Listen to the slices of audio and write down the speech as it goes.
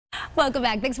Welcome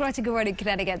back. Thanks for watching Good Morning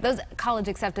Connecticut. Those college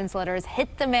acceptance letters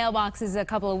hit the mailboxes a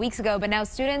couple of weeks ago, but now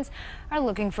students are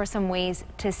looking for some ways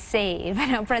to save.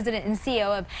 Now, President and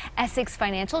CEO of Essex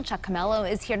Financial, Chuck Cammello,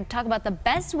 is here to talk about the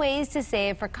best ways to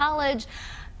save for college.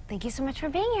 Thank you so much for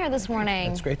being here this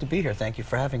morning. It's great to be here. Thank you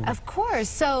for having me. Of course.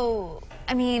 So,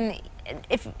 I mean,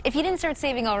 if you didn't start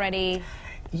saving already,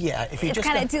 yeah, it's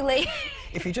kind of too late.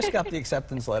 If you just got the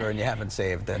acceptance letter and you haven't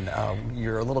saved, then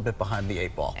you're a little bit behind the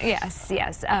 8 ball. Yes,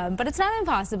 but it's not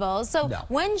impossible. So no.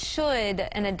 When should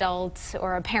an adult,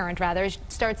 or a parent rather,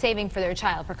 start saving for their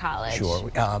child for college? Sure.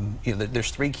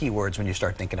 There's 3 key words when you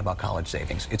start thinking about college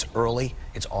savings. It's early,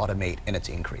 it's automate, and it's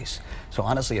increase. So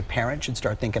honestly, a parent should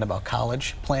start thinking about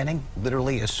college planning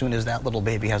literally as soon as that little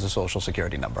baby has a social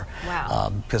security number.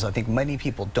 Wow. Because I think many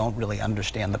people don't really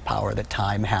understand the power that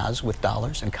time has with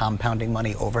dollars and compounding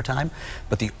money over time.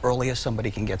 But the earliest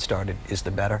somebody can get started is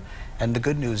the better. And the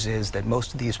good news is that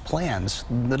most of these plans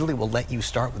literally will let you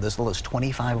start with as little as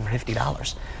 $25 or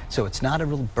 $50. So it's not a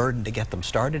real burden to get them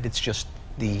started. It's just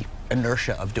the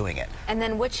inertia of doing it. And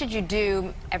then what should you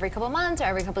do every couple of months or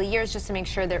every couple of years just to make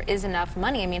sure there is enough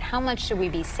money? I mean, how much should we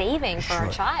be saving for our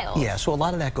child? Yeah, so a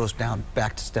lot of that goes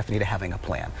back to Stephanie, to having a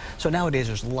plan. So nowadays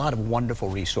there's a lot of wonderful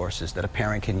resources that a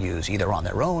parent can use either on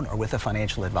their own or with a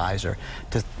financial advisor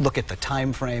to look at the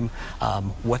time frame,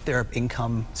 what their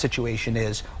income situation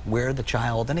is, where the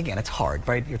child, and again, it's hard,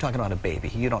 right? You're talking about a baby.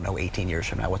 You don't know 18 years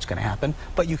from now what's going to happen,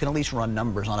 but you can at least run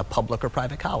numbers on a public or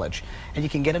private college, and you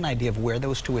can get an idea of where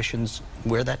those tuitions,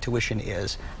 where that tuition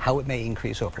is, how it may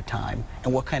increase over time,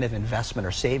 and what kind of investment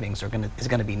or savings is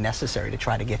going to be necessary to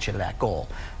try to get you to that goal.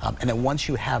 And then once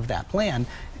you have that plan,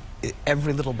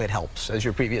 every little bit helps, as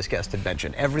your previous guest had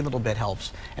mentioned. Every little bit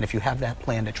helps, and if you have that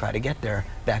plan to try to get there,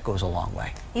 that goes a long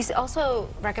way. You also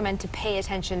recommend to pay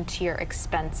attention to your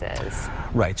expenses.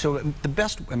 Right, so the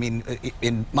best, I mean,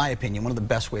 in my opinion, one of the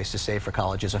best ways to save for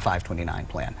college is a 529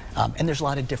 plan. And there's a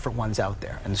lot of different ones out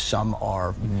there, and some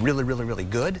are really, really, really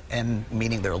good, and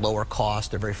meaning they're lower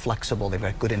cost, they're very flexible, they've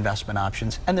got good investment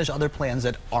options, and there's other plans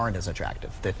that aren't as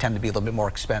attractive, that tend to be a little bit more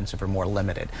expensive or more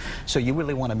limited. So you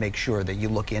really want to make sure that you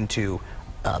look into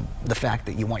the fact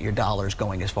that you want your dollars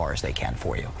going as far as they can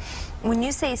for you. When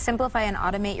you say simplify and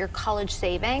automate your college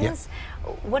savings,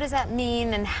 what does that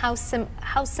mean, and how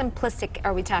simplistic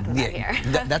are we talking about here?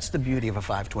 That's the beauty of a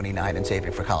 529 and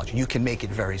saving for college. You can make it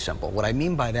very simple. What I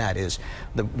mean by that is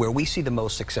where we see the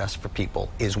most success for people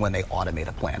is when they automate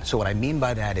a plan. So what I mean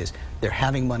by that is they're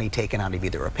having money taken out of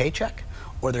either a paycheck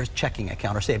or their checking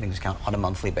account or savings account on a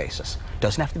monthly basis.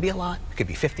 Doesn't have to be a lot. It could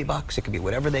be 50 bucks. It could be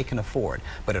whatever they can afford,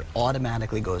 but it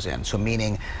automatically goes in. So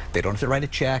meaning they don't have to write a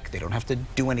check. They don't have to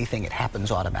do anything. It happens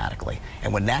automatically.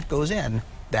 And when that goes in,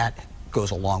 that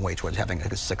goes a long way towards having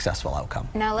a successful outcome.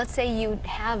 Now, let's say you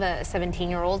have a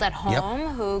 17-year-old at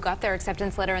home who got their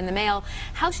acceptance letter in the mail.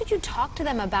 How should you talk to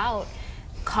them about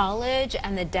college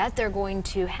and the debt they're going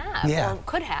to have or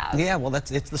could have? Yeah, well,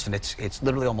 listen, it's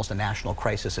literally almost a national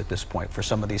crisis at this point for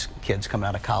some of these kids coming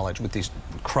out of college with these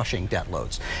crushing debt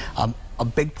loads. A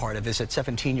big part of it is at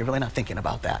 17, you're really not thinking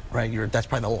about that, right? That's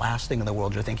probably the last thing in the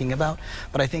world you're thinking about.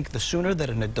 But I think the sooner that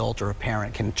an adult or a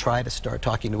parent can try to start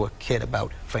talking to a kid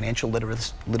about financial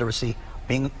literacy,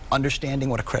 understanding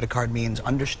what a credit card means,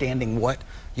 understanding what,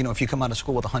 you know, if you come out of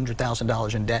school with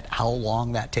 $100,000 in debt, how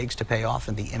long that takes to pay off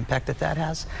and the impact that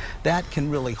has, that can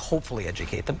really hopefully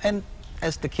educate them. And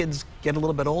as the kids get a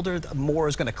little bit older, more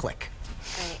is going to click.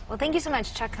 Great. Well, thank you so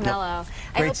much, Chuck Cammello. Yep.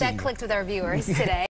 I hope that clicked with our viewers today.